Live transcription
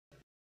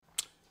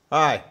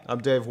Hi,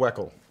 I'm Dave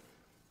Weckl.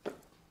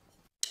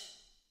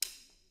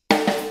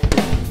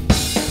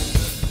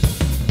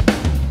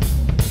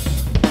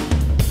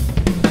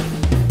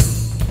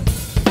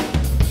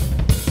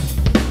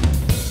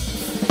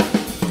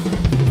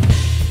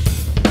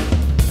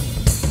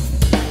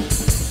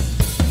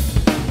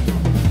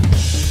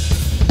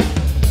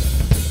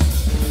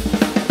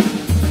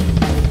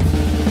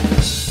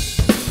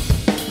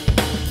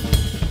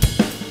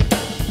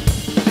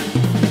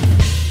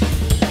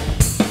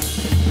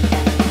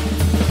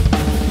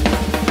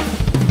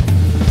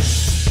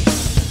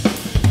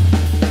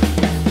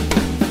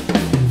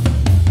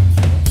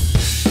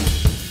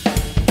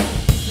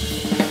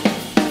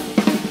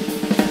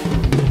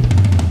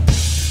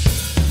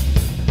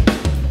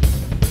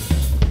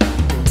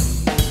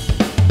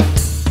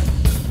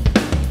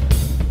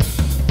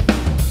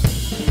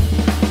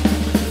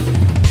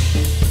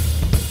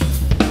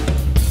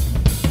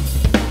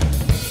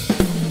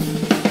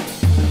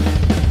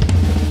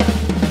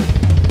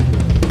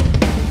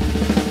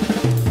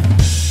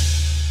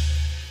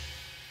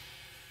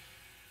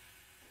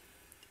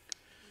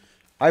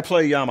 I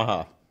play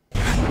Yamaha.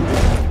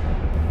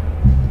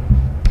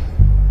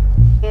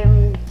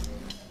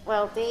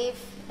 Well, Dave,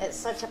 it's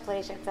such a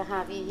pleasure to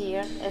have you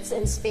here. It's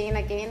in Spain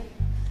again.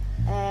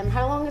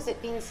 How long has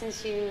it been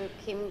since you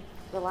came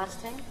the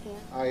last time here?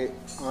 I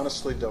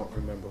honestly don't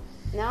remember.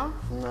 No?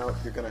 No,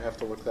 you're going to have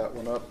to look that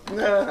one up.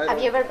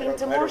 Have you ever been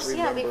to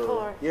Murcia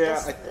before?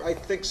 Yeah, I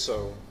think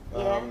so.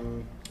 Yeah?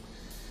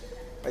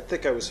 I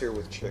think I was here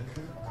with Chick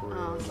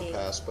Corea in the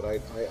past, but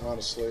I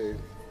honestly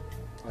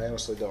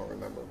don't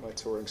remember. My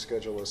touring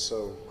schedule is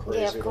so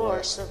crazy. Yeah, of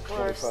course,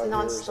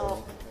 non-stop.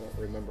 I don't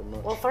remember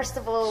much. Well, first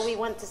of all, we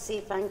want to say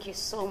thank you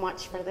so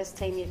much for this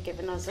time you've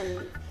given us,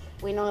 and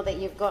we know that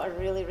you've got a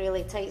really,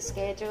 really tight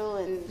schedule.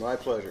 And my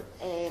pleasure.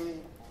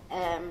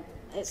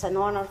 It's an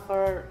honour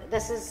for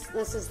this is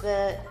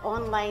the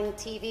online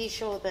TV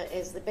show that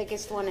is the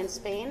biggest one in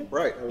Spain.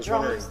 Right, I was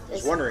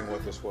wondering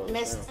what this was.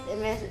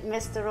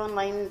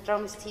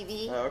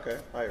 MrOnlineDrumsTV. Oh, okay.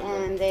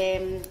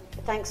 And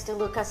thanks to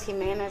Lucas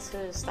Jimenez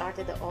who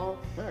started it all.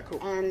 Yeah, cool.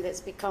 And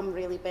it's become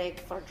really big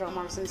for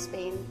drummers in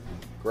Spain.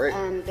 Great.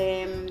 And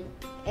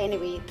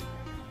anyway,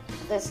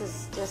 this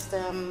is just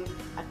a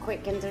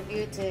quick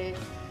interview to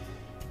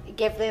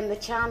give them the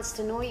chance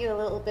to know you a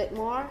little bit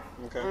more.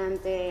 Okay.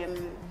 And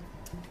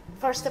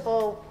first of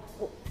all,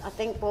 I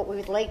think what we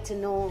would like to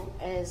know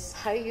is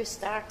how you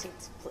started.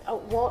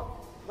 What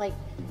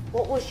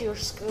was your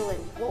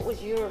schooling? What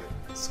was your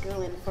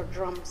schooling for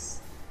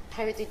drums?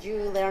 How did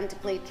you learn to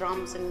play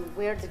drums, and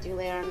where did you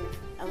learn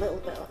a little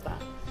bit of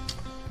that?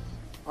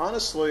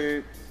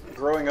 Honestly,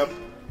 growing up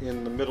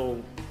in the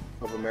middle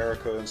of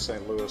America in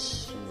St.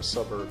 Louis, in the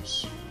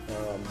suburbs,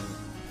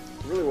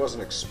 really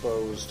wasn't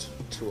exposed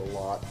to a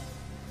lot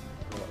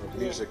of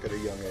music at a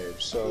young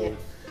age. So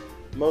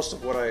most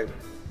of what I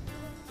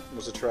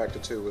was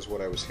attracted to was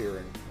what I was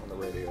hearing on the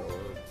radio,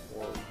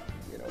 or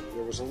you know,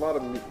 there was a lot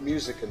of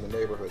music in the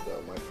neighborhood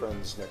though. My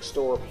friends next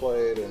door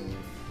played, and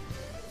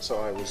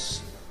so I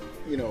was,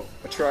 you know,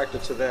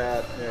 attracted to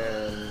that,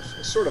 and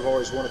I sort of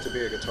always wanted to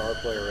be a guitar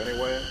player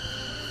anyway.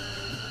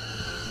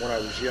 When I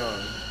was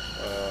young,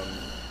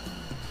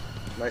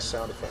 nice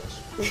sound effects.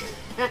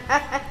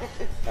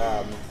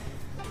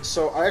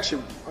 So I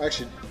actually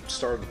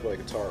started to play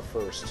guitar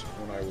first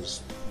when I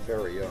was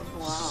very young,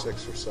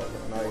 6 or 7,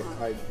 and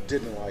I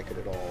didn't like it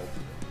at all.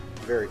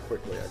 Very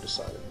quickly I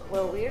decided.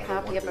 Well, we're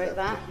happy about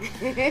that.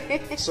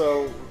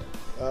 So,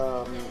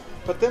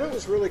 but then it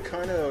was really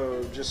kind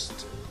of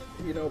just,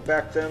 you know,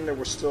 back then there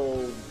was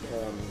still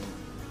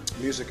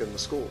music in the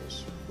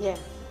schools. Yeah.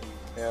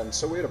 And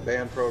so we had a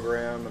band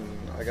program, and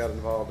I got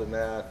involved in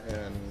that.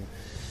 And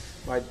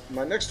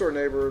my next door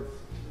neighbor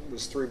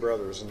was 3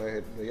 brothers, and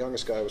the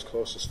youngest guy was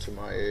closest to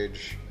my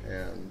age,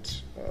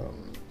 and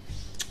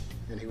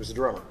he was a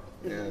drummer.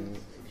 Mm-hmm. And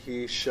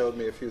he showed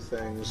me a few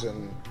things,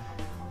 and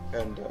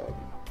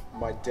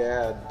my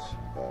dad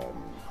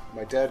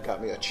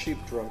got me a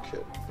cheap drum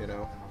kit. You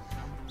know,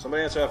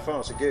 somebody answer that phone.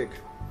 It's a gig.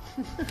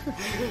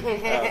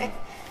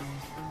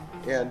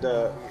 And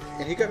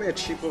he got me a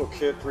cheap little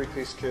kit,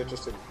 3-piece kit,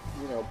 just a,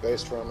 you know,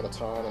 bass drum and a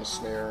tom and a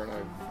snare, and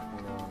I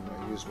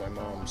used my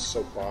mom's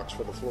soapbox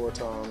for the floor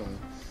tom,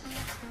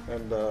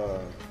 and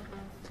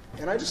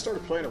I just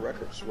started playing at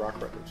records, rock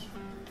records,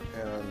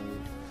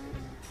 and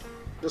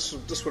this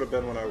would have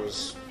been when I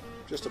was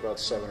just about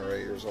 7 or 8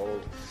 years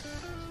old,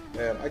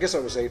 and I guess I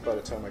was 8 by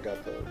the time I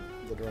got the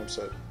drum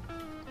set,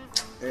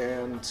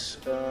 and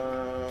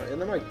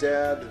then my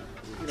dad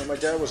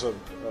was a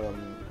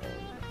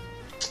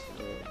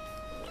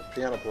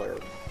piano player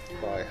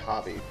by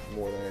hobby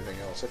more than anything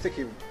else. I think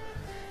he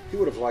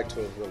would have liked to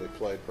have really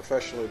played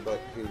professionally,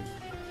 but he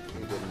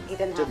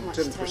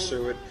didn't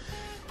pursue it.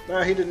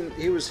 No, he didn't.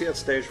 He had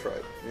stage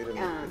fright. He didn't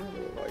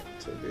really like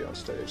to be on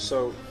stage.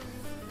 So,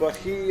 but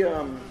he, you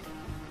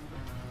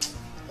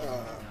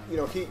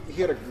know, he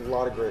had a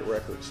lot of great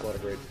records, a lot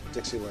of great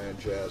Dixieland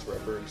jazz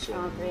records.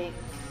 Oh, great.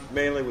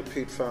 Mainly with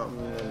Pete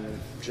Fountain,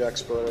 and Jack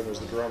Sperling was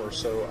the drummer.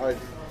 So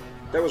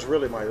that was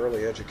really my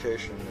early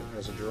education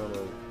as a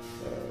drummer.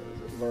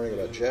 Learning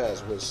about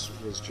jazz was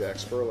Jack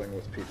Sperling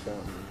with Pete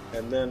Fountain.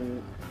 And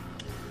then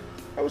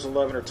I was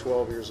 11 or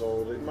 12 years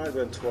old. It might have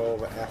been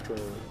 12 after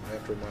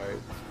my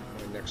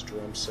next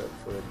drum set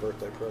for a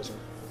birthday present.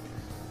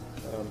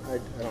 I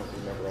don't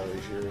remember all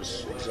these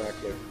years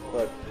exactly,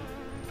 but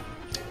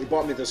he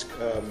bought me this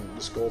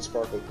gold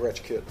sparkle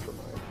Gretsch kit for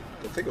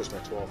I think it was my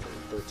 12th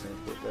or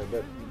 13th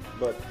birthday,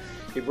 but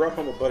he brought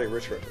home a Buddy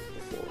Rich record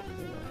before,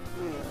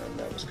 and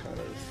that was kind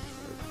of...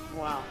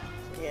 Wow,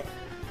 yeah.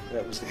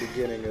 That was the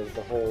beginning of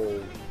the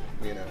whole,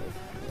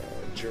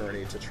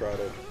 journey to try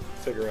to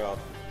figure out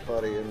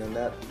Buddy, and then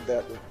that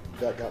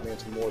got me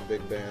into more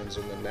big bands,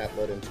 and then that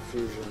led into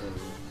fusion, and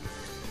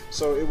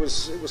so it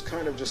was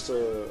kind of just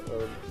a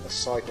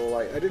cycle.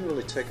 I didn't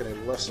really take any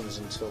lessons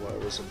until I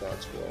was about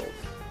 12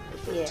 or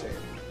 13. Yeah.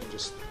 I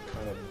just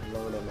kind of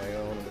learned on my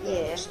own, and the guy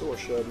in the store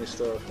showed me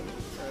stuff, and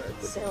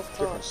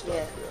self-taught, stuff.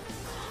 Yeah.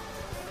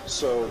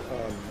 So,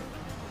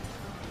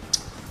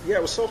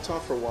 it was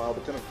self-taught for a while,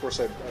 but then of course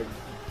I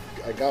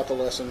got the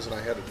lessons, and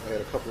I had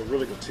a couple of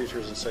really good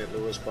teachers in St.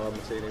 Louis. Bob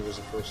Matheny was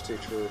the first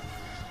teacher,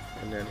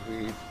 and then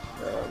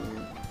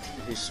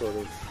he sort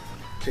of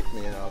kicked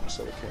me out and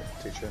said I can't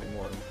teach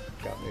anymore, and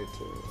got me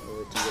to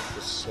work with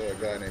this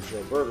guy named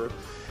Joe Berger.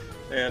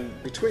 And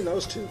between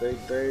those two,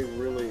 they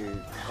really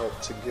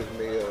helped to give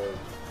me a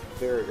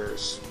very, very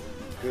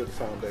good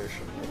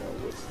foundation,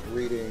 with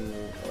reading,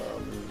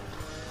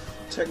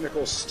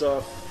 technical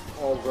stuff,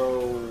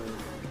 although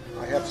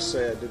I have to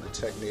say I did the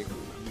technique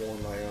more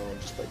on my own,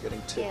 just by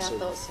getting tips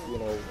of,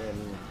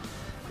 and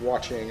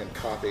watching and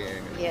copying,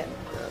 and I don't know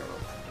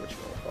what you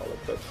want to call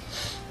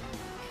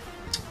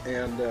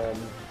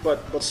it,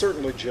 but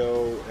certainly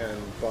Joe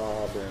and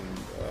Bob, and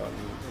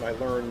I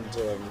learned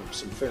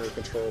some finger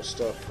control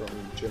stuff from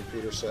Jim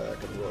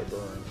Petersack and Roy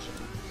Burns,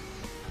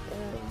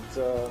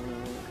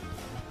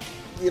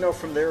 and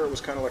from there it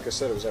was kind of like I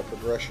said, it was that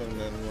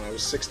progression. And when I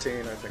was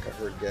 16, I think I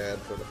heard Gad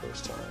for the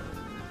first time,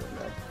 and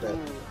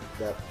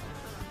that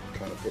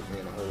kind of put me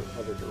in a whole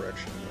other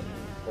direction, and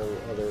a whole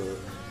other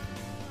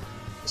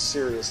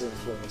serious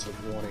influence of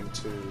wanting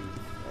to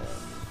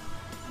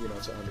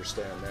to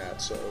understand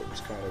that. So it was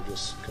kind of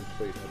just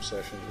complete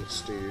obsession with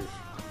Steve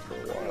for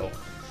a while,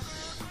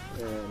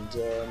 and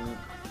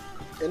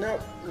that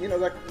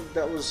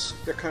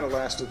kind of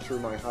lasted through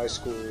my high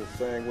school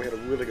thing. We had a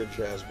really good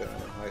jazz band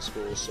in high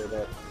school, so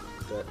that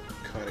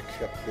kind of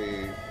kept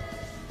the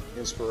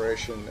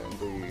inspiration and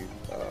the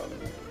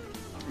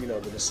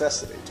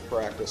necessity to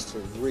practice, to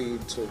read,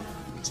 to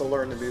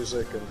learn the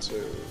music, and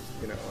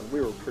and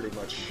we were pretty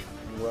much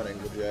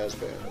running the jazz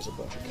band as a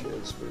bunch of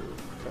kids. We were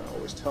kind of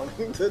always telling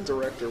the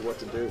director what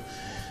to do.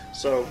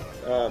 So,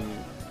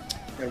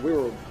 and we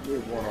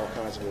won all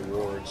kinds of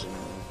awards,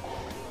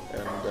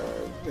 and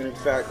in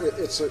fact,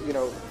 it's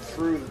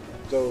through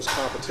those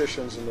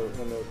competitions and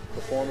the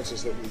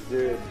performances that we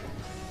did,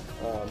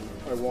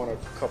 I won a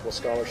couple of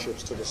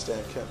scholarships to the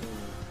Stan Kenton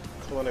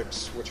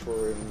clinics, which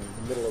were in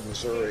the middle of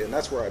Missouri, and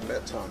that's where I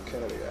met Tom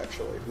Kennedy,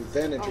 actually, who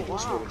then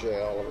introduced me to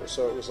Jay Oliver.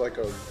 So it was like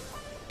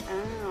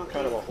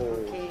kind of a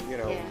whole,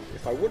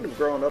 if I wouldn't have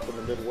grown up in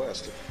the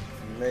Midwest, it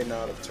may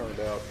not have turned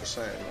out the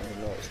same.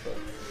 Who knows?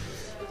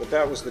 But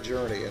that was the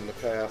journey and the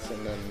path,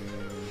 and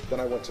then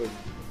I went to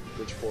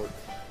Bridgeport,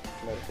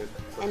 Connecticut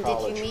for college.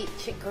 And did you meet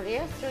Chick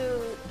Corea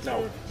through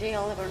Jay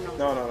Oliver?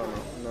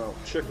 No.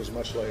 Chick was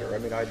much later. I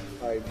mean, I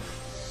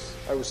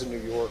was in New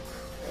York.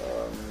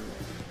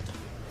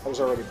 I was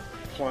already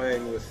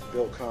playing with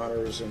Bill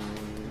Connors and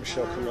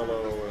Michelle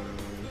Camillo and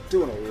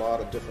doing a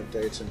lot of different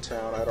dates in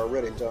town. I'd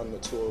already done the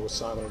tour with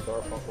Simon and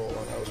Garfunkel,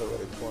 and I was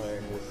already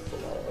playing with a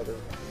lot of other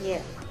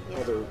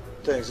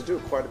things. I do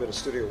quite a bit of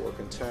studio work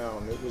in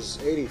town. It was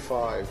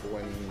 '85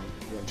 when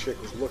Chick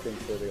was looking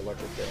for the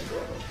electric band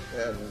drummer,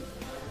 and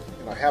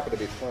I happened to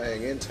be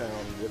playing in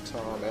town with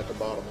Tom at the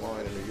Bottom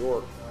Line in New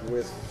York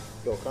with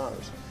Bill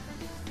Connors,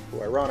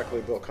 who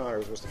ironically, Bill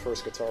Connors was the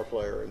first guitar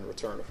player in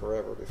Return to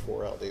Forever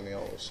before Al Di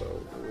Meola. So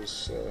it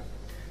was,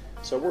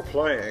 so we're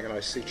playing, and I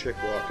see Chick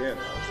walk in, and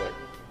I was like,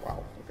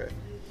 wow, okay.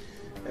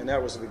 And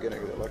that was the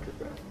beginning of the electric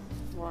band.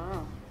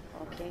 Wow,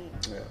 okay.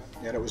 Yeah,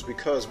 and it was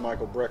because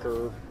Michael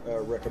Brecker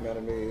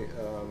recommended me,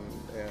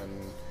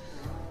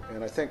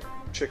 and I think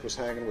Chick was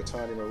hanging with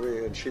Tanya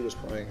Marie, and she was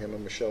playing him a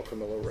Michelle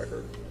Camillo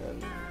record,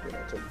 and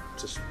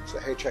to say,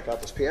 hey, check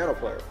out this piano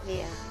player.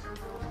 Yeah.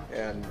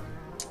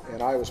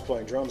 And I was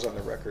playing drums on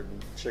the record,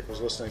 and Chick was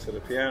listening to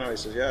the piano. He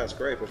says, yeah, it's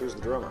great, but who's the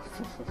drummer?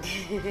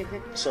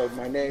 So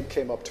my name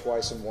came up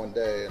twice in one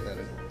day, and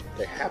then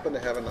they happened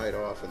to have a night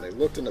off, and they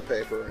looked in the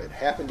paper, and it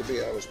happened to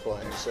be I was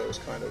playing, so it was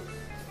kind of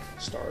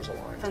stars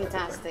aligned.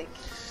 Fantastic.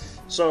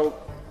 So,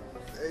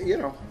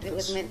 it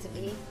was meant to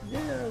be.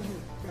 Yeah,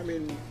 I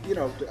mean,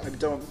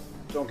 don't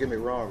get me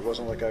wrong. It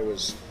wasn't like I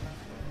was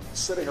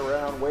sitting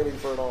around waiting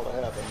for it all to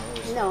happen.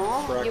 I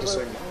was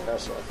practicing my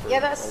ass off for a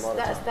lot of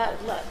time.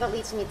 That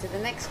leads me to the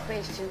next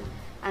question.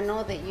 I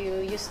know that you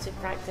used to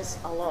practice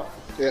a lot.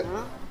 Yeah,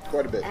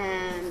 quite a bit.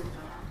 And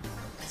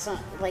So,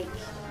 like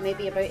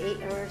maybe about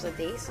 8 hours a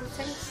day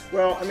sometimes?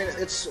 Well, I mean,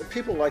 it's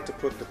people like to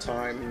put the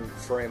time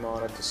frame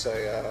on it to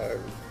say,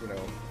 you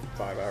know,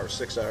 5 hours,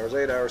 6 hours,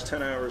 8 hours,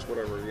 10 hours,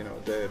 whatever, you know,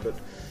 a day.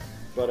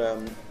 But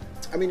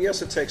I mean,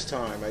 yes, it takes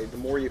time. The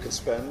more you can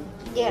spend,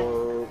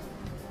 the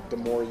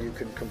more you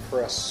can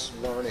compress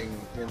learning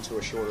into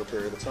a shorter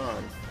period of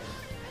time.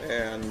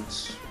 And,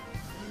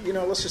 you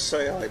know, let's just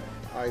say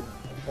I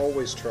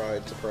always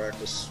tried to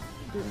practice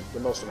the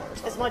most amount of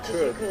time as much I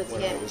as you could,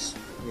 when I was,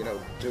 you know,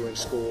 doing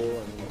school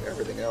and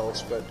everything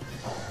else. But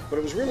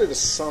it was really the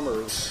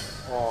summers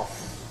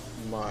off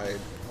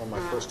on my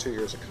first 2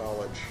 years of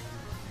college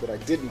that I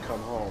didn't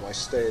come home. I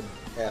stayed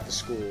at the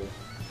school,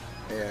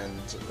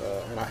 and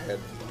I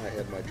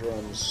had my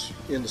drums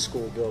in the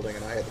school building,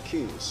 and I had the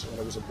keys, and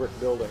it was a brick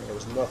building, and there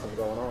was nothing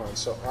going on.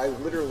 So I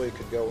literally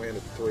could go in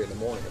at 3 in the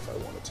morning if I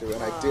wanted to,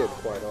 and I did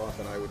quite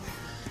often.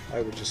 I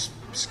would just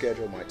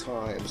schedule my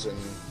times, and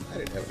I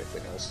didn't have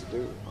anything else to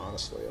do,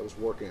 honestly. I was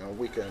working on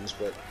weekends,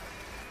 but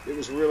it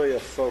was really a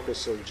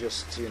focus of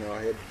just, you know,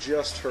 I had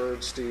just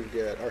heard Steve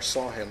Gadd, or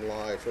saw him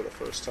live for the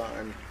first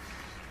time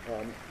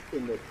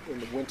in the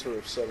winter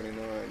of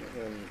 '79,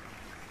 and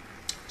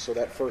so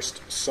that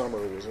first summer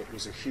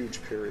was a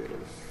huge period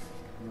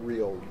of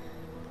real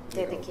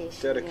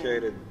dedication,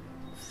 dedicated,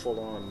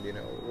 full-on, you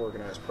know,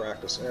 organized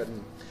practice.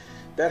 And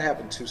that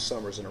happened 2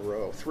 summers in a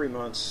row, 3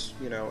 months,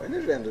 you know, and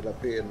it ended up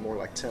being more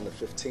like 10 to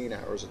 15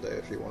 hours a day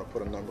if you want to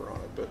put a number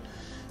on it, but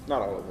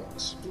not all at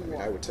once. I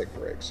mean, I would take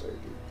breaks. I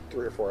would do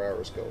 3 or 4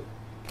 hours, go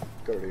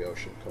to the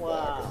ocean, come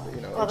back, and,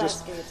 you know, oh,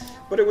 that's good.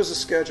 But it was a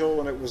schedule,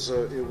 and it was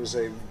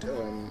a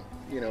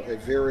you know,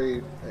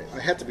 I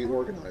had to be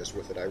organized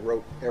with it. I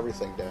wrote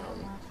everything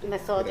down,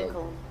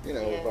 methodical, you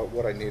know, about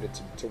what I needed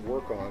to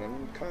work on,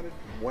 and kind of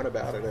went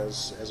about it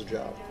as a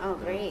job. Oh,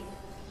 great.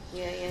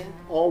 Yeah.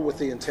 All with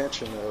the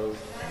intention of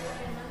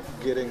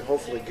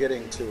hopefully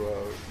getting to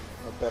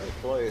a better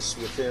place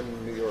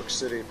within New York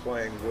City,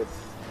 playing with,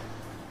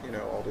 you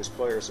know, all these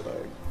players that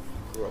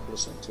I grew up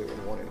listening to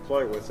and wanting to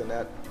play with. And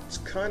that's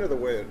kind of the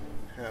way it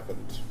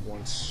happened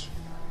once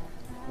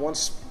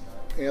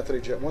I got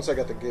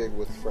the gig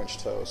with French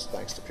Toast,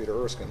 thanks to Peter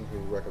Erskine, who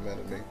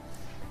recommended me.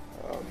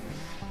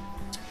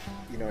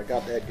 You know, I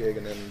got that gig,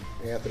 and then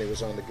Anthony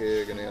was on the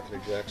gig, and Anthony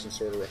Jackson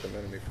sort of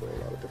recommended me for a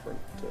lot of different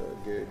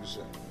gigs,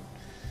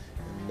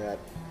 and that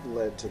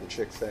led to the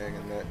Chick thing,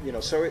 and that, you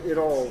know, so it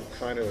all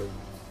kind of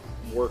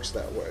works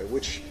that way.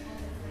 Which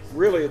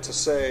really, to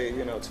say,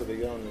 you know, to the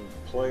young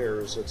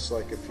players, it's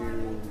like if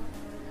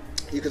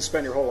you can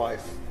spend your whole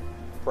life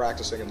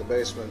practicing in the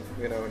basement,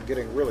 you know, and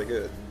getting really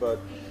good, but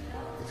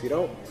if you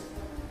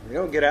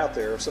don't get out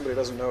there, if somebody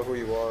doesn't know who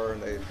you are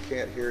and they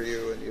can't hear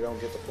you, and you don't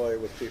get to play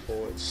with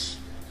people,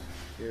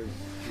 you're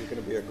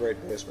going to be a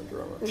great basement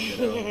drummer. You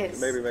know? Yes.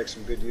 Maybe make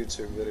some good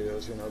YouTube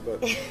videos, you know.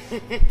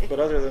 But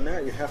other than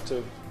that, you have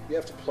to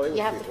play with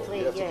people.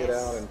 You have to get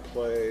out and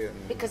play,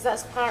 and because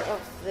that's part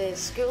of the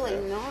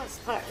schooling, no?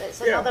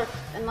 It's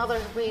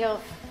another way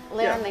of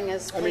learning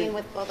is playing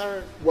with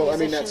other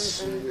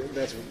musicians. I mean,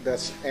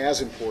 that's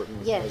as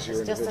important as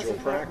your individual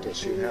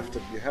practice.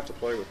 Mm-hmm. You have to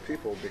play with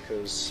people,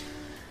 because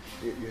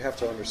you have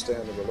to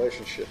understand the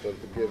relationship of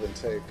the give and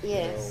take.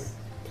 Yes. You know,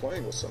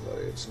 playing with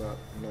somebody, it's not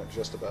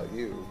just about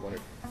you,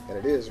 and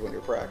it is when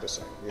you're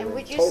practicing. And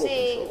would you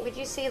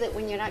say that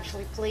when you're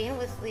actually playing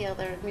with the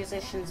other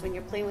musicians, when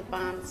you're playing with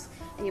bands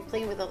and you're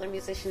playing with other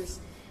musicians,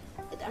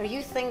 are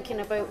you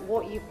thinking about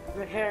what you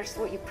rehearsed,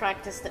 what you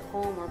practiced at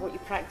home, or what you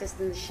practiced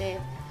in the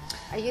shed?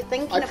 Are you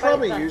thinking about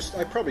that?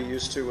 I probably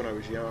used to when I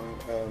was young.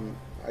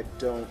 I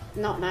don't.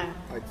 Not now.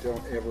 I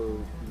don't ever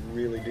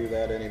really do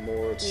that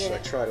anymore. I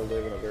try to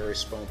live in a very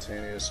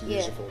spontaneous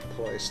musical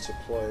place to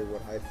play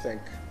what I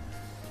think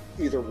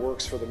either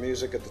works for the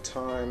music at the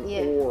time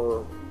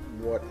or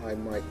what I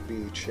might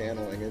be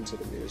channeling into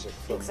the music.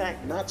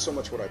 Exactly. Not so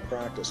much what I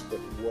practice, but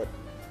what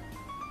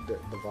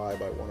the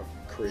vibe I want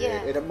to create.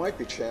 Yeah. And it might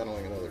be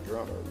channeling another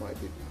drummer. It might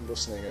be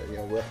listening, you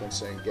know,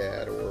 referencing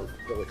Gadd or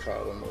Billy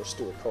Cobham or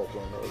Stuart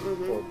Copeland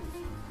or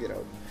you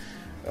know,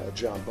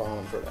 John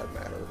Bonham for that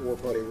matter, or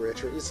Buddy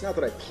Rich. It's not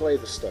that I play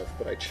the stuff,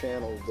 but I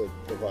channel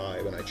the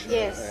vibe, and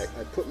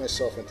I put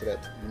myself into that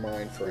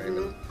mind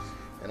frame,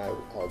 and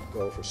I'll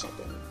go for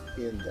something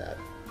in that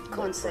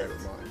frame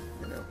of mind,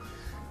 you know.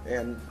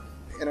 And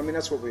I mean,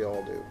 that's what we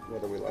all do,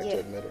 whether we like to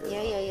admit it or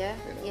not. Yeah.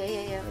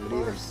 I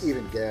mean,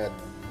 even Gadd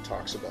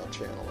talks about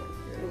channeling,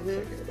 you know,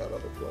 thinking about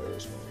other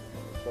players when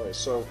we play.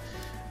 So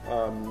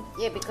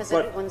because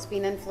everyone's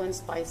been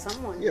influenced by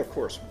someone. Yeah, of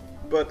course.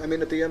 But I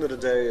mean, at the end of the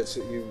day, it's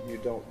you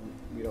don't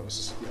want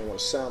to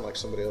sound like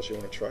somebody else. You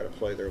want to try to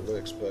play their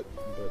licks, but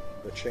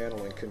the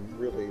channeling can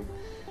really,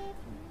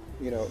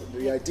 you know,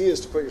 the idea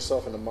is to put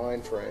yourself in the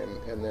mind frame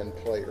and then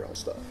play your own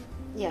stuff.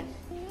 Yeah,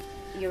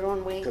 your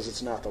own way. Because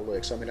it's not the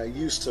licks. I mean,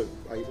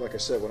 like I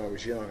said, when I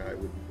was young,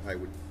 I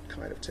would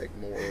kind of take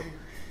more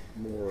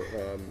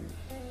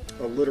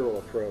a literal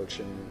approach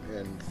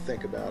and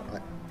think about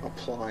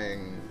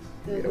applying,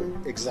 you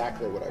know,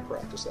 exactly what I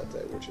practiced that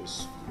day, which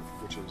is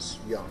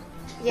young.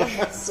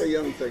 Yes. It's a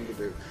young thing to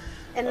do.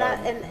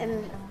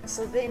 And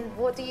so then,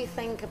 what do you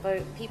think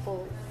about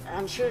people?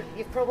 I'm sure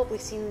you've probably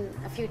seen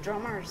a few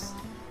drummers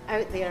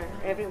out there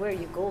everywhere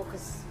you go,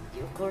 because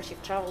of course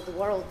you've travelled the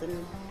world,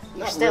 and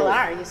you still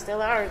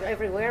are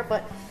everywhere.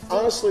 But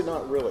honestly,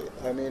 not really.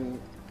 I mean,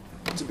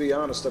 to be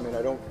honest, I mean,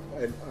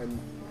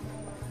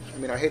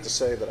 I hate to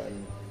say that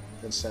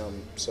and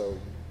sound so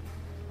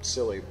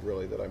silly,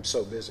 really, that I'm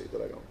so busy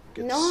that I don't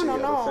get to see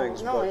other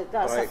things. No,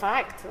 that's a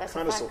fact. That's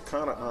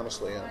kind of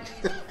honestly am.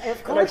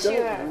 Of course, and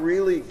I don't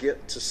really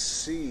get to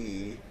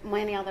see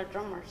many other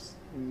drummers,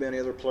 many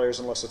other players,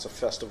 unless it's a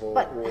festival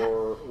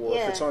or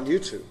if it's on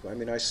YouTube. I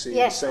mean, I see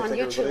the same thing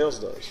everybody else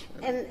does.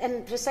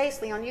 And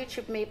precisely on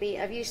YouTube, maybe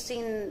have you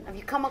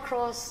come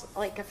across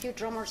like a few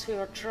drummers who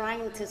are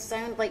trying to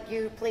sound like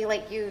you, play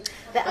like you,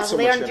 that have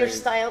learned your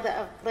style, that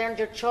have learned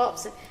your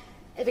chops?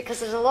 Because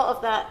there's a lot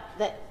of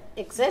that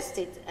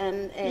existed,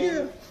 and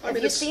have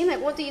you seen it?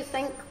 What do you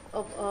think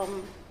of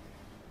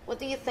what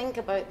do you think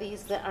about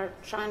these that are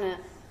trying to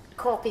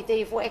copy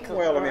Dave Weckl?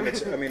 Well,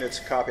 it's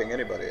copying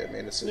anybody. I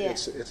mean,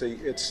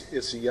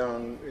 it's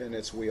young,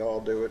 and we all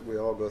do it. We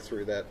all go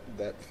through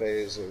that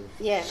phase of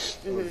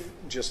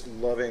just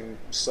loving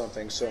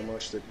something so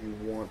much that you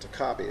want to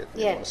copy it.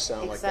 You want to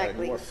sound like that.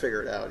 And you want to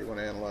figure it out. You want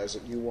to analyze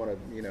it. You want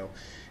to,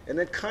 and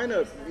then kind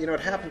of, it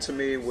happened to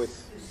me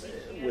with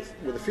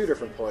a few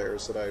different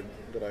players that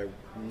I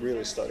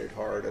really studied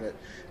hard, and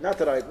not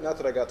that I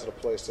got to the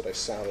place that I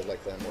sounded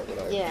like them or that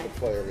I could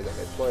play everything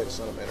they played. It's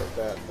not a matter of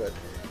that,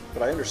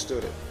 but I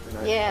understood it, and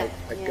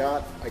I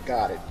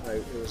got it.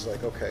 It was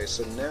like, okay,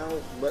 so now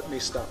let me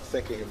stop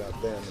thinking about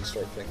them and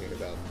start thinking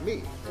about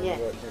me.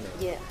 And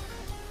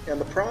And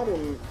the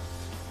problem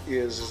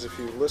is if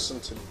you listen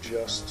to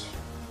just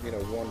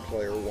one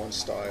player, one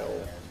style,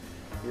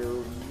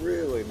 you're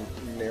really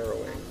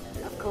narrowing,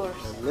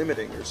 and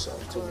limiting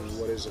yourself to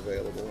what is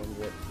available and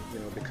what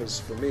because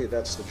for me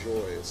that's the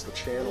joy. It's the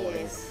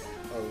channeling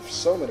of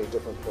so many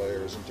different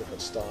players and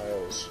different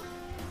styles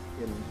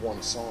in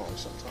one song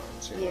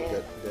sometimes,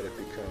 that it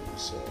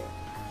becomes,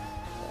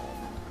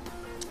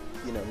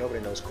 nobody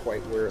knows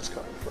quite where it's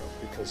coming from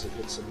because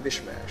it's a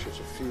mishmash, it's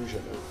a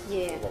fusion of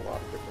a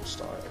lot of different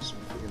styles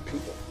and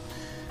people.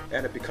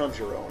 And it becomes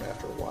your own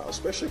after a while,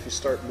 especially if you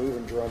start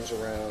moving drums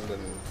around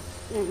and,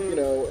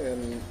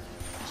 and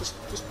just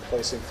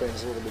placing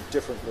things a little bit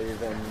differently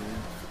than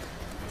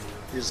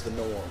is the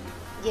norm.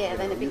 Yeah,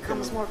 then it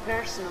becomes more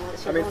personal.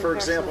 For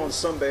example, in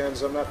some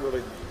bands, I don't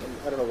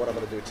know what I'm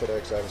going to do today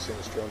because I haven't seen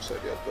this drum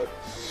set yet,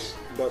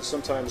 but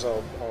sometimes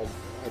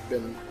I've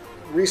been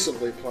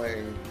recently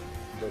playing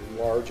the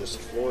largest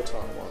floor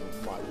tom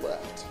on my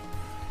left,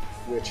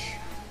 which,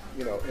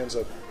 ends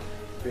up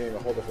being a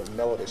whole different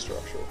melody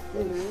structure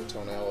of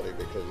tonality,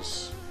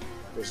 because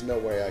there's no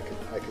way I could,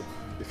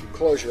 if you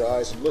close your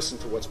eyes and listen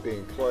to what's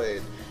being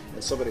played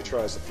and somebody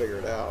tries to figure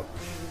it out,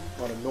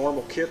 on a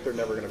normal kit, they're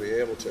never going to be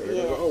able to. They're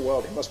going to go, oh,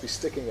 well, he must be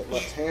sticking it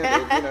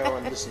left-handed,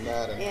 and this and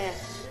that. And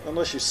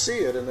unless you see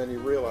it, and then you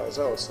realize,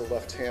 oh, it's the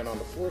left hand on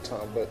the floor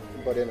tom,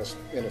 but in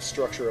a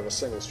structure of a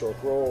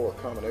single-stroke roll or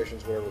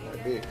combinations, whatever it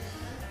might be,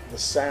 the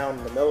sound,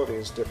 the melody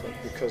is different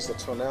because the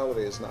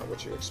tonality is not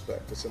what you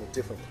expect. It's in a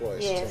different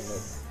place.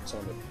 Yes. It's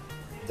on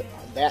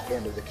that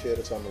end of the kit.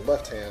 It's on the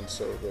left hand,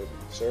 so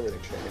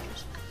everything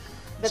changes.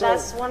 But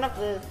that's one of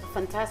the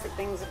fantastic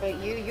things about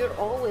you. You're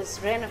always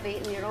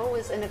renovating. You're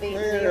always innovating.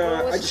 You're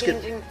always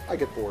changing. I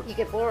get bored. You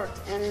get bored,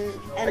 and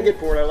I get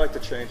bored. I like to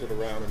change it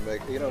around and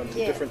make into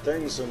different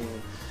things.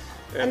 And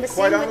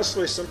quite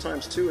honestly,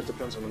 sometimes too, it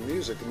depends on the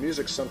music. The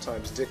music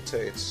sometimes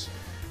dictates,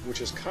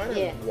 which is kind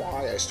of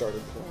why I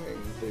started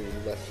playing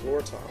the left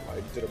floor tom.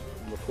 I did a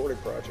recording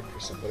project for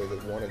somebody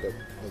that wanted a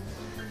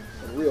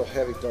real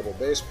heavy double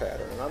bass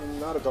pattern, and I'm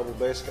not a double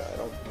bass guy.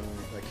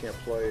 I can't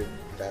play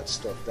that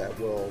stuff that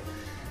well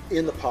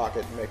in the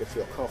pocket and make it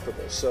feel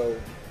comfortable. So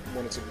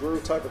when it's a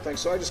groove type of thing,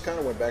 so I just kind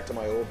of went back to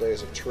my old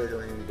days of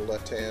triggering the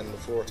left hand, the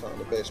floor tom,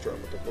 the bass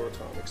drum with the floor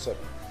tom, except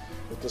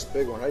with this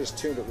big one, I just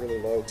tuned it really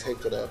low,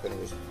 taped it up, and it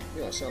was,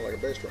 it sounded like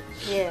a bass drum.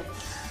 Yeah.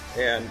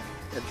 And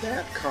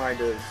that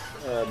kind of,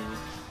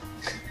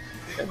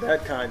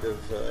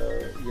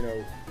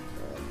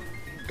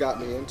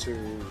 got me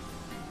into,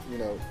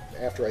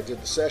 after I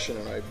did the session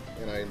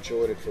and I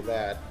enjoyed it for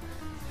that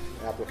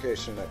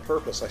application, that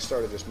purpose, I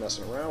started just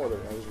messing around with it,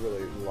 and I was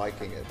really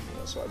liking it.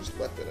 So I just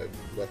left it.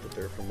 I left it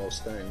there for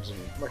most things. And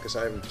like I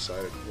said, I haven't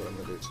decided what I'm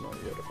going to do tonight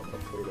yet. If I'm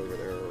going to put it over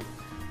there, or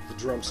the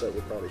drum set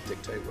would probably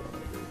dictate what I'm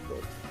going to do.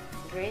 But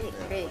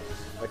great.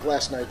 Like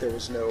last night, there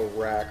was no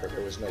rack or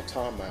there was no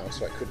tom mount,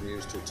 so I couldn't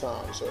use two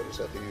toms, so I just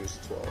had to use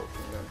the 12.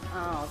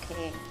 Oh,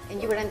 okay. And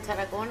you were in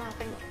Tarragona, I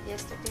think,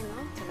 yesterday,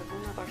 no?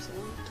 Tarragona,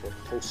 Barcelona?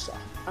 Tortosa.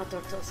 Oh,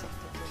 Tortosa.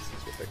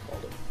 That's what they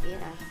called it.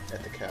 Yeah.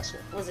 At the castle.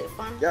 Was it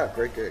fun? Yeah,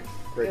 great gig.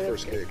 Great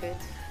first gig. Good.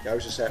 Yeah, I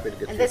was just happy to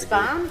get and through this the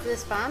band, gig.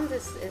 this band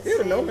is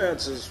the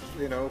Nomads is,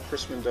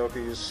 Chris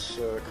Mendoki's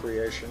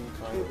creation,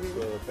 kind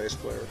of bass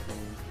player from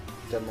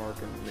Denmark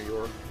and New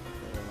York.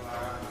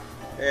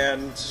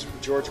 And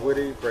George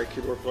Whitty, great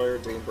keyboard player,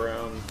 Dean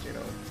Brown,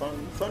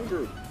 fun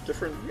group.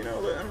 Different, I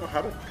don't know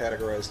how to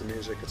categorize the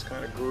music. It's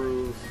kind of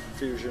groove,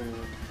 fusion,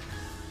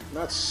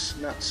 not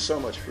so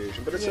much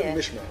fusion, but it's a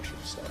mishmash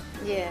of stuff.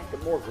 Yeah.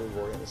 But more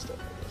groove-oriented stuff,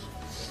 I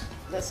guess.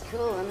 That's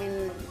cool. I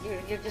mean,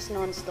 you're just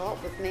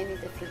non-stop with many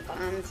different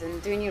bands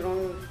and doing your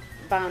own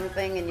band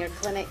thing and your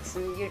clinics,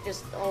 and you're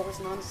just always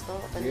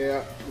non-stop. And,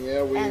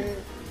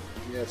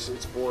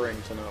 it's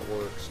boring to not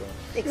work. So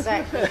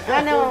exactly,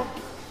 I know.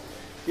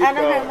 I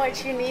know how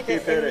much you need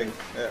it. Hitting.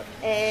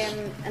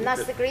 And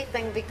that's the great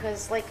thing,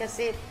 because, like I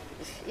said,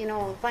 you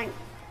know, thank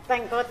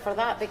God for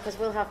that, because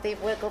we'll have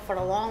Dave Weckl for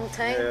a long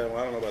time. Yeah, well,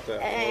 I don't know about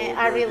that.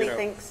 I really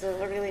think so.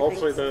 I really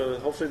hopefully think so.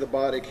 Hopefully the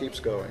body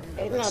keeps going.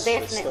 No,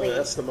 definitely.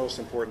 That's the most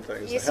important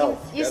thing. Is the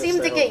health. You seem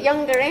to get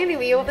younger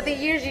anyway. Over the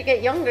years, you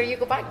get younger. You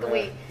go back the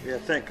way. Yeah,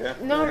 think. Huh?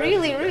 No,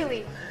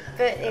 really.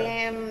 But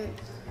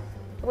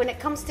when it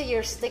comes to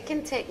your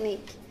sticking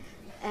technique,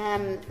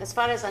 as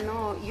far as I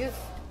know,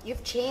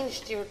 you've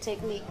changed your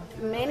technique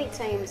many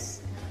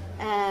times,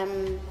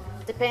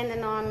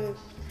 depending on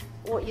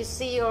what you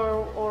see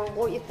or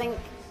what you think,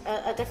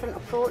 a different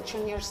approach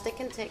in your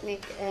sticking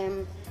technique.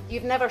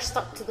 You've never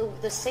stuck to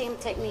the same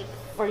technique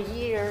for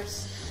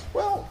years.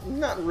 Well,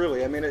 not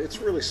really. I mean, it's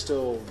really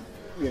still,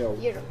 you know,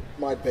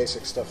 my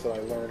basic stuff that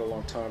I learned a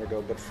long time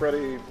ago. But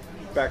Freddie,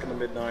 back in the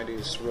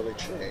mid-'90s, really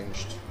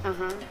changed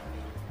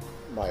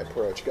my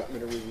approach. Got me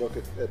to relook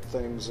at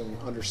things and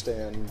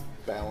understand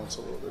balance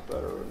a little bit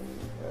better. And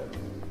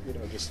you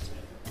know, just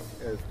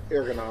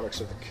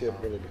ergonomics of the kit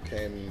really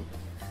became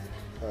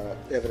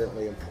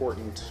evidently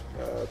important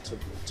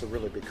to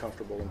really be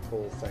comfortable and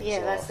pull things off.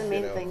 Yeah, that's the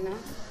main thing, no?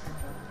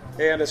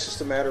 And it's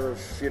just a matter of,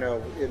 you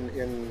know,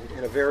 in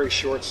a very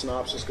short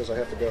synopsis, because I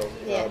have to go.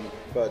 Yeah.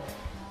 But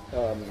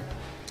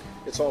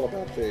it's all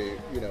about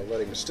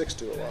letting the sticks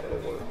do a lot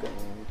of the work, and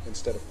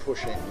instead of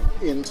pushing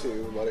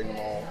into, letting them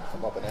all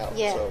come up and out.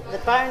 Yeah, so, the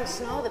bounce,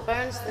 the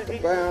balance,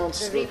 rebound.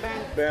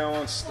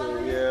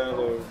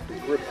 the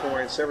grip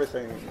points,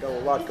 everything. A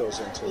lot goes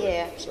into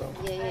it. So.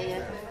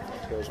 Yeah.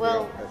 Because we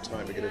don't have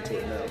time to get into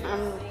it now.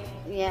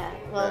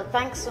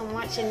 Thanks so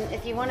much. And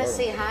if you want to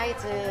say hi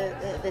to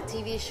the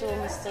TV show,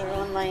 Mr.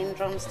 Online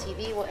Drums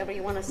TV, whatever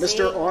you want to say.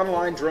 Mr.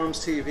 Online Drums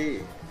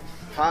TV.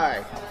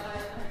 Hi.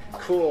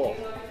 Cool.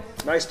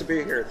 Nice to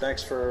be here.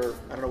 Thanks for,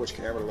 I don't know which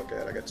camera to look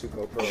at. I got two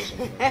GoPros.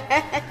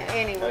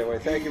 Anyway,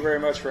 thank you very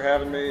much for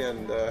having me,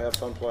 and have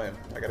fun playing.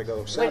 I got to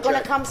go. We're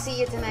going to come see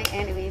you tonight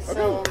anyway.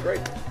 So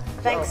great.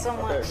 Thanks so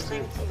much.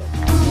 Thank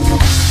you.